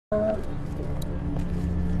Alright,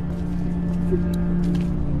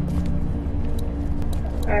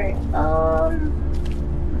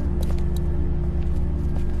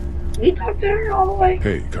 we talked to her all the way.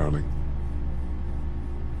 Hey, Carly.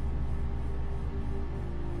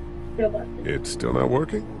 Still busted. It's still not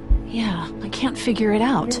working? Yeah, I can't figure it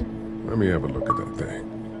out. Let me have a look at that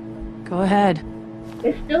thing. Go ahead.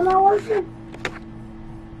 It's still not working?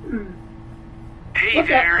 Hey What's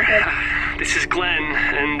there, up? this is Glenn,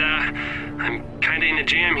 and I'm kinda in a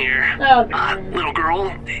jam here. Oh, God. Little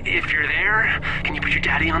girl, if you're there, can you put your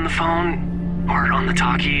daddy on the phone? Or on the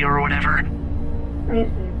talkie, or whatever? Let me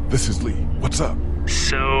see. This is Lee. What's up?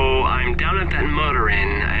 So, I'm down at that motor inn,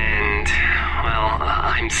 and, well,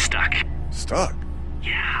 I'm stuck. Stuck?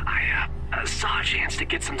 Yeah, I saw a chance to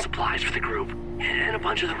get some supplies for the group, and a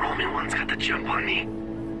bunch of the Roman ones got the jump on me.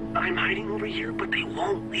 I'm hiding over here, but they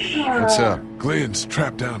won't leave. What's up? Glenn's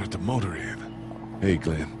trapped down at the motor inn. Hey,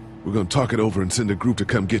 Glenn. We're gonna talk it over and send a group to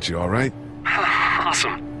come get you, all right?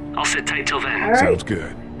 Awesome. I'll sit tight till then. All right. Sounds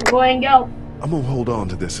good. Go ahead and go. I'm gonna hold on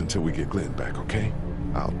to this until we get Glenn back, okay?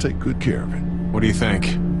 I'll take good care of it. What do you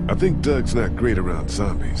think? I think Doug's not great around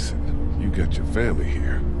zombies. You got your family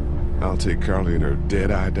here. I'll take Carly and her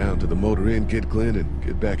dead eye down to the motor inn, get Glenn, and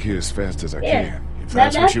get back here as fast as I Yeah. can. If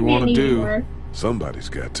that's what you want to do. One. Somebody's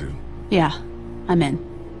got to. Yeah, I'm in.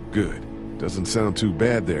 Good. Doesn't sound too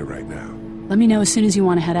bad there right now. Let me know as soon as you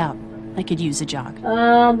want to head out. I could use a jog. We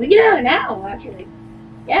can have it now, actually.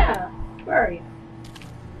 Yeah. Where are you?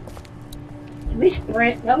 Can we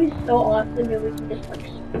sprint? That would be so awesome if we can just, like,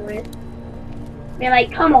 sprint. I mean, like,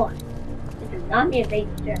 come on. This is not me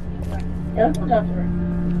invading the chair. Yeah, let's go talk to her.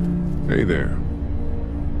 Hey there.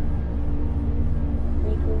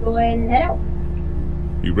 We can go ahead and head out.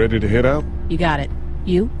 You ready to head out? You got it.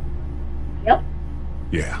 You? Yep.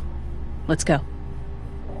 Yeah. Let's go.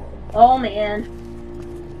 Oh, man.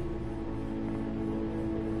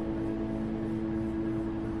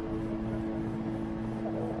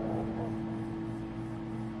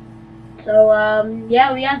 So,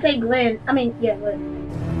 yeah, we gotta take Glenn. I mean, yeah,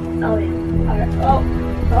 Glenn. Oh, yeah. Alright. Oh.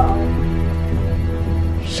 Uh-oh.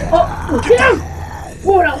 Oh, get him!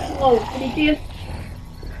 Whoa, that was close. Did he see us?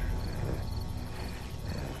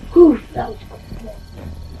 Whew, that was close.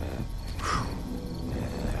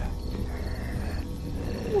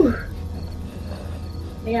 Whew.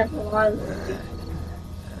 Man, that's a lot of zombies.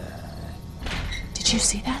 Did you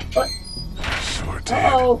see that? Sure did.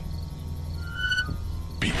 Uh-oh.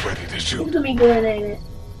 Be ready to It's shoot. gonna be Glenn, ain't it?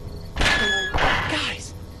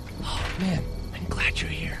 Guys! Oh, man, I'm glad you're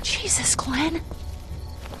here. Jesus, Glenn.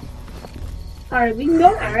 Alright, we can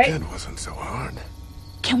go, Right alright? then wasn't so hard.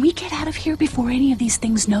 Can we get out of here before any of these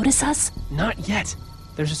things notice us? Not yet.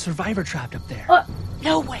 There's a survivor trapped up there.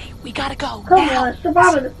 No way. We gotta go. Come now. on,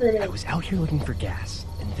 survival the city. I was out here looking for gas,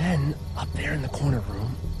 and then, up there in the corner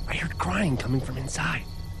room, I heard crying coming from inside.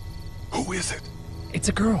 Who is it? It's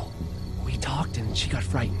a girl. We talked and she got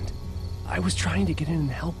frightened. I was trying to get in and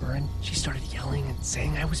help her, and she started yelling and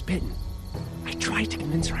saying I was bitten. I tried to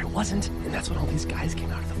convince her I wasn't, and that's when all these guys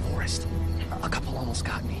came out of the forest. A couple almost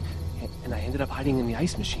got me, and I ended up hiding in the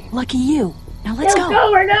ice machine. Lucky you. Now let's Let's go.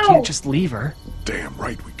 go or no! Can't just leave her. Damn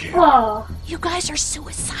right we can. Oh, You guys are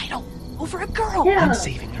suicidal. Over a girl. yeah. I'm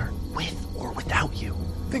saving her, with or without you.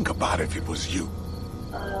 Think about if it was you.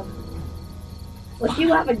 Well,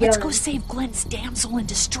 you have a gun. Let's go save Glenn's damsel in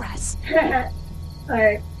distress.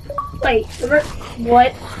 Alright. Wait,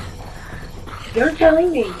 what? You're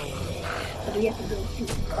telling me that we have to go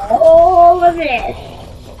through all of this?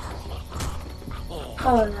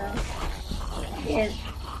 Oh no. Yes.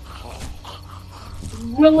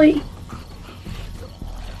 Really?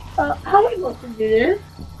 How are we supposed to do this?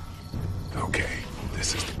 Okay,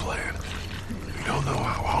 this is the plan. We don't know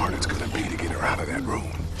how hard it's gonna be to get her out of that room.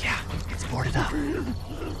 Yeah, it's boarded up.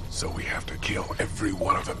 So we have to kill every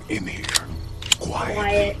one of them in here. Quiet.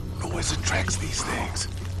 Quiet. Noise attracts these things.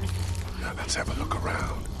 Now let's have a look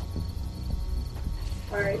around.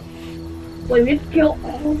 Alright. Wait, we have to kill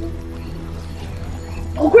all of them?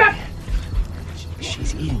 Oh crap!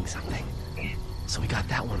 She's eating something. So we got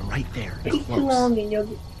that one right there, Take too close. long and you'll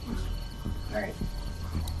get... Alright.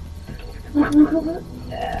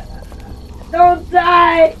 Don't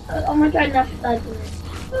die! I'm gonna try not to die to this.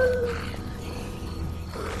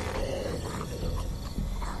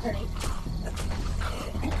 Alright.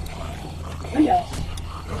 Window.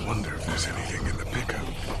 I wonder if there's anything in the pickup.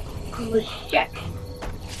 Let's check.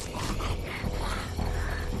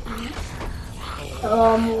 We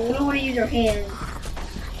don't want to use our hands.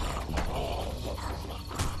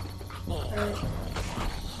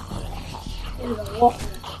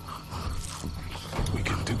 We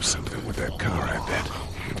can do something with that car, I bet.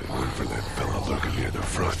 If it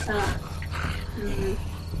I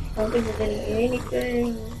don't think we're getting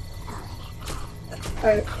anything.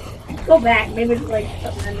 Alright, go back. Maybe it's like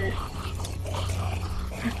something in there.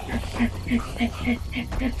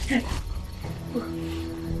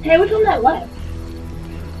 Hey, what's on that left?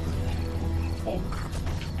 Okay.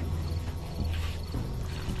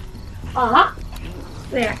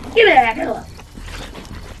 There, give me that pillow.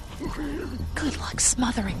 Good luck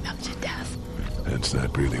smothering them to death. That's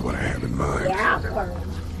not really what I have in mind. Yeah, of course.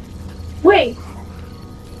 Wait.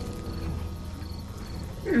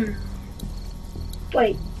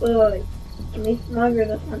 Wait. Can we smother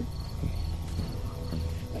this one?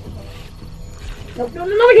 Nope, no,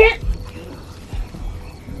 we can't!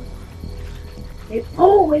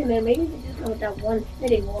 Oh, wait a minute, maybe we just go with that one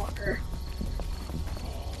city walker.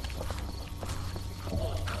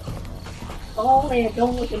 Oh man,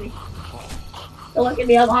 don't look at me. Don't look at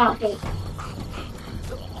me, I'm hostile.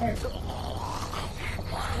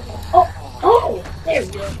 Oh, there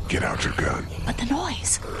we go. Get out your gun. But the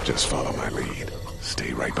noise. Just follow my lead.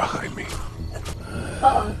 Stay right behind me.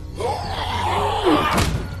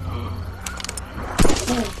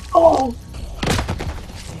 Oh,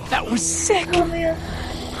 That was sick. oh man.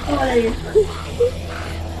 Oh, there you go.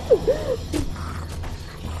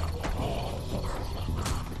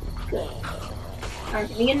 Good. Alright,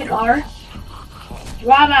 get me in the car.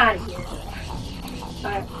 Drive out of here.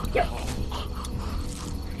 Alright, yep.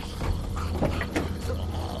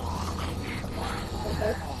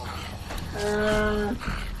 Okay.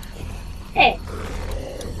 Hey.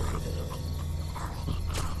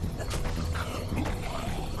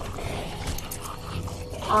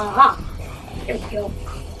 There we go.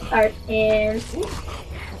 Alright, and...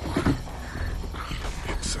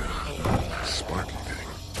 It's a sparky thing.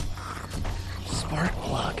 Spark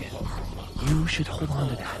plug. You should hold on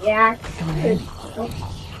to that. Yeah, good.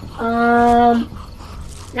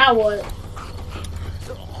 Now what?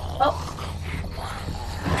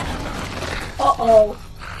 Uh-oh.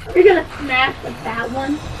 Are we gonna smash with that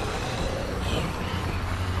one?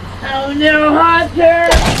 Oh no, Hunter!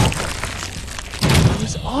 It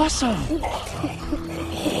was awesome.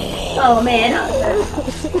 Oh man, Hunter.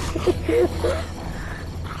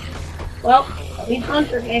 Well, at least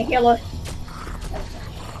Hunter can't kill us.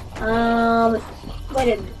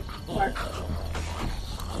 Wait a minute. Mark.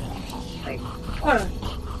 Wait, hold on.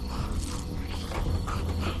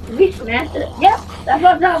 Did we smash it? Yep, that's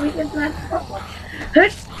what I thought. We can smash the front one.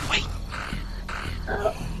 Wait.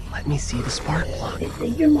 Uh, Let me see the spark plug. They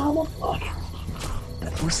think your mom will fuck.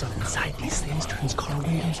 The force inside these things turns car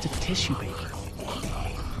windows to tissue paper.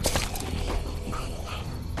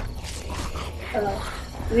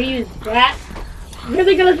 We use that.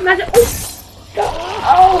 Really gonna smash it?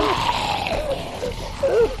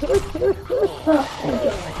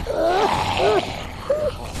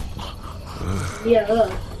 Yeah.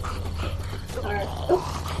 Alright.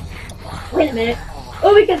 Wait a minute.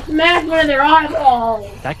 Oh, we can smash one of their eyeballs.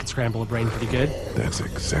 That could scramble a brain pretty good. That's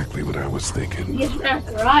exactly what I was thinking. You can smash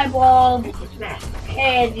their eyeballs, you can smash their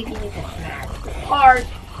heads, you can smash their hearts,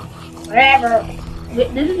 whatever.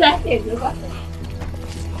 This is actually a good weapon.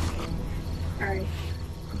 Alright.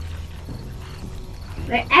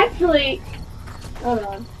 I actually... Hold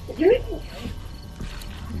on. Is there anything?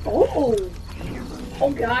 Oh!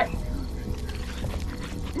 Oh god.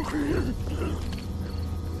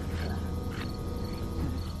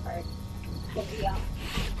 Alright. Yeah.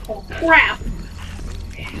 Oh crap!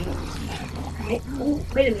 Alright. Oh,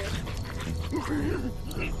 wait a minute.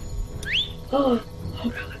 Oh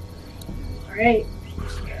god. Alright.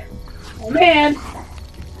 Oh man!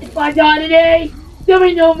 If I die today, there'll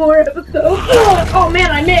be no more episodes. Oh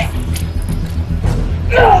man, I missed!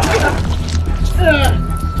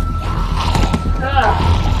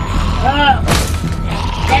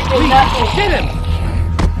 That did nothing. Hit him!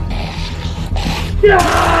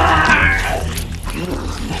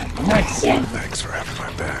 Nice. Yeah. Thanks for having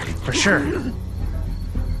my back. For sure.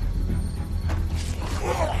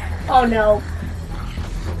 Oh no.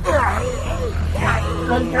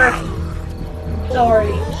 Hunter.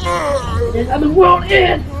 Sorry. This is how the world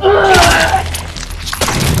ends.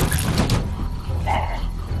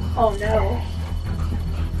 Oh no.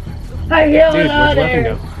 I yelled Dude, out where'd your weapon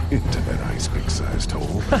there. go? Into that ice big-sized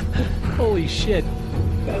hole. Holy shit.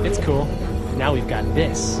 It's cool. Now we've got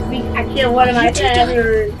this. I killed one of my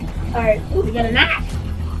feathers. Alright, ooh, we got a knife.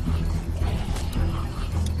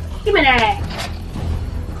 Give me that.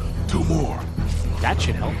 2 more. That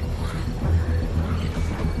should help.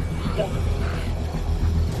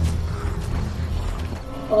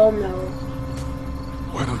 Oh no.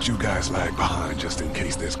 Why don't you guys lag behind just in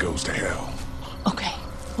case this goes to hell? Okay,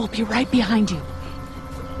 we'll be right behind you.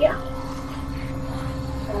 Yeah.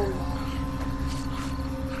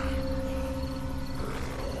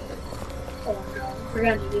 Oh no, we're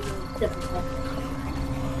gonna do this difficult.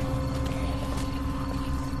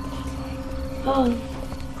 Oh.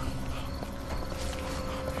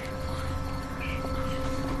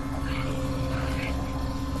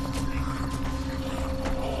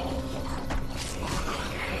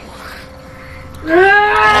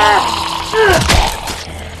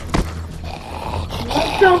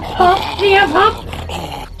 Don't pump, damn pump!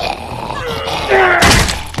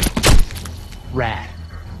 Rad.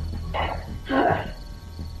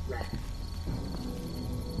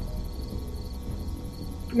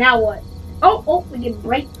 Now what? Oh, we can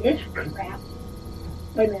break this crap.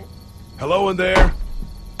 Wait a minute. Hello in there.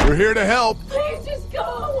 We're here to help. Please just go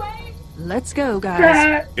away! Let's go,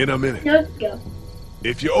 guys. In a minute. Let's go.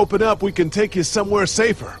 If you open up, we can take you somewhere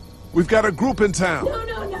safer. We've got a group in town.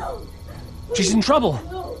 No. She's in trouble.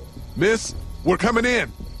 No. Miss, we're coming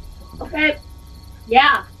in. Okay.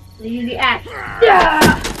 Yeah. So you the act.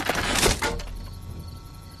 Yeah!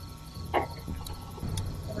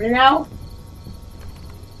 Over now.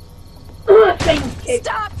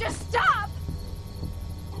 Stop! Just stop!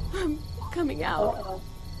 I'm coming out. Uh-oh.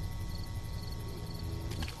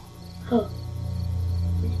 Huh.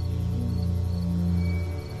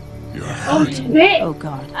 You're Oh, hurt. shit! Oh,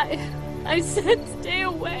 God. I said stay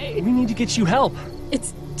away. We need to get you help.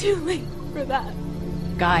 It's too late for that.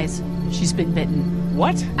 Guys, she's been bitten.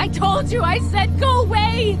 What? I told you, I said go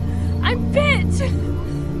away! I'm bit!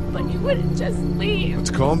 But you wouldn't just leave.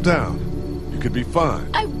 Let's calm down. You could be fine.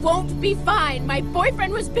 I won't be fine. My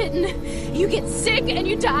boyfriend was bitten. You get sick and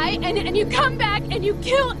you die and you come back and you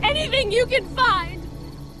kill anything you can find.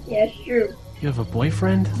 Yeah, it's true. You have a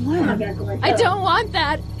boyfriend? I don't want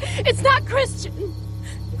that. It's not Christian.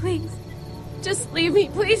 Please, just leave me.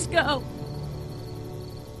 Please go.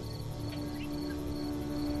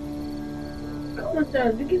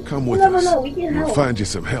 Come with no, us. No, we can We'll help. find you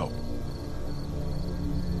some help.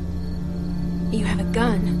 You have a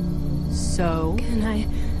gun. So, Can I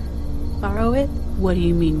borrow it? what do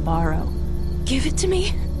you mean, borrow? Give it to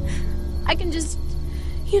me. I can just,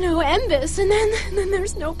 end this, and then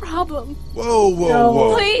there's no problem. Whoa, whoa, No.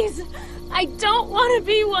 whoa. Please, I don't want to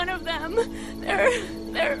be one of them.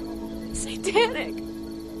 They're satanic.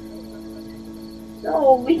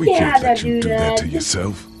 No, we We can't can't have that let you do do that that. to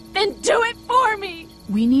yourself. Then do it for me.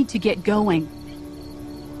 We need to get going.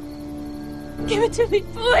 Give it to me,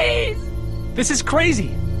 please. This is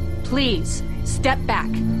crazy. Please, step back.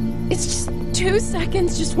 It's just 2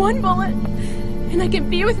 seconds, just one bullet, and I can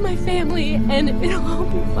be with my family, and it'll all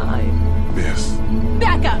be fine. Miss.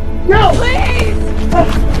 Back up. No! Please! Oh,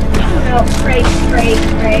 no, great.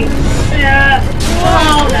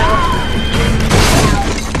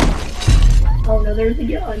 Oh no, there's a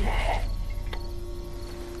gun.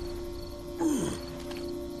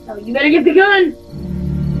 Oh, you better get the gun!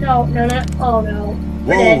 No, oh no.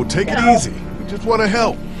 We're Whoa, dead. take it No. easy. We just want to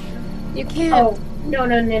help. You can't. Oh, no.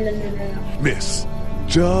 Miss,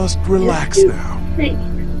 just relax You- now. See, You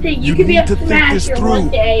you could be need a to think this smasher through. one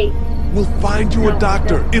day. We'll find you a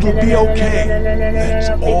doctor. It'll be okay. Let's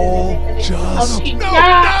all just... No!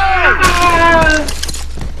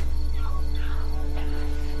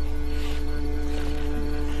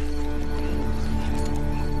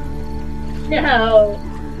 No!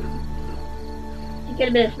 You could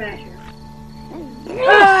have been a smasher.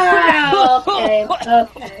 Okay.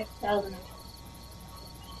 That was enough.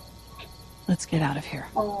 Let's get out of here.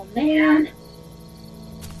 Oh man.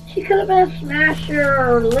 She could have been a smasher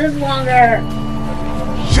or lived longer.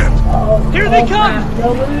 Shit! Oh, Here they crap.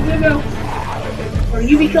 come! No. Or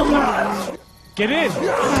you become one of them. Get in.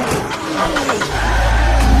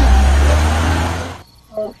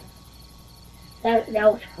 Oh. That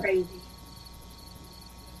was crazy.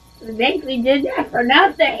 We basically did that for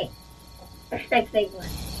nothing. Respect England.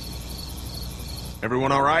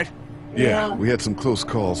 Everyone all right? Yeah, we had some close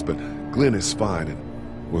calls, but Glenn is fine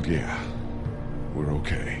and... Well, yeah. We're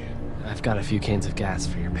okay. I've got a few cans of gas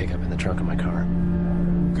for your pickup in the trunk of my car.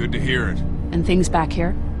 Good to hear it. And things back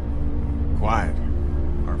here? Quiet.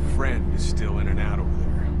 Our friend is still in and out over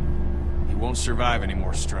there. He won't survive any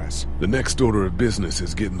more stress. The next order of business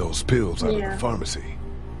is getting those pills out of Yeah. the pharmacy.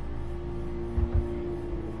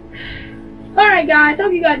 Alright guys,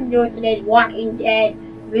 hope you guys enjoyed today's Walking Dead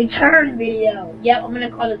Return video. Yep, I'm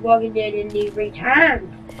gonna call this Walking Dead in the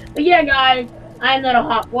Return. But yeah guys, I'm Little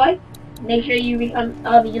Hot Boy. Make sure you become,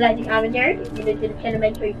 if you like the commentary, if you're new to the channel,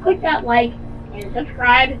 make sure you click that like and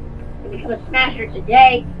subscribe and become a smasher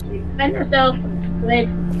today to defend yourself from the squid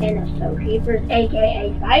and the soul keepers,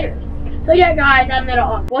 aka spiders. So yeah guys, I'm Little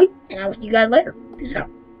Hot Boy, and I'll see you guys later. Peace out.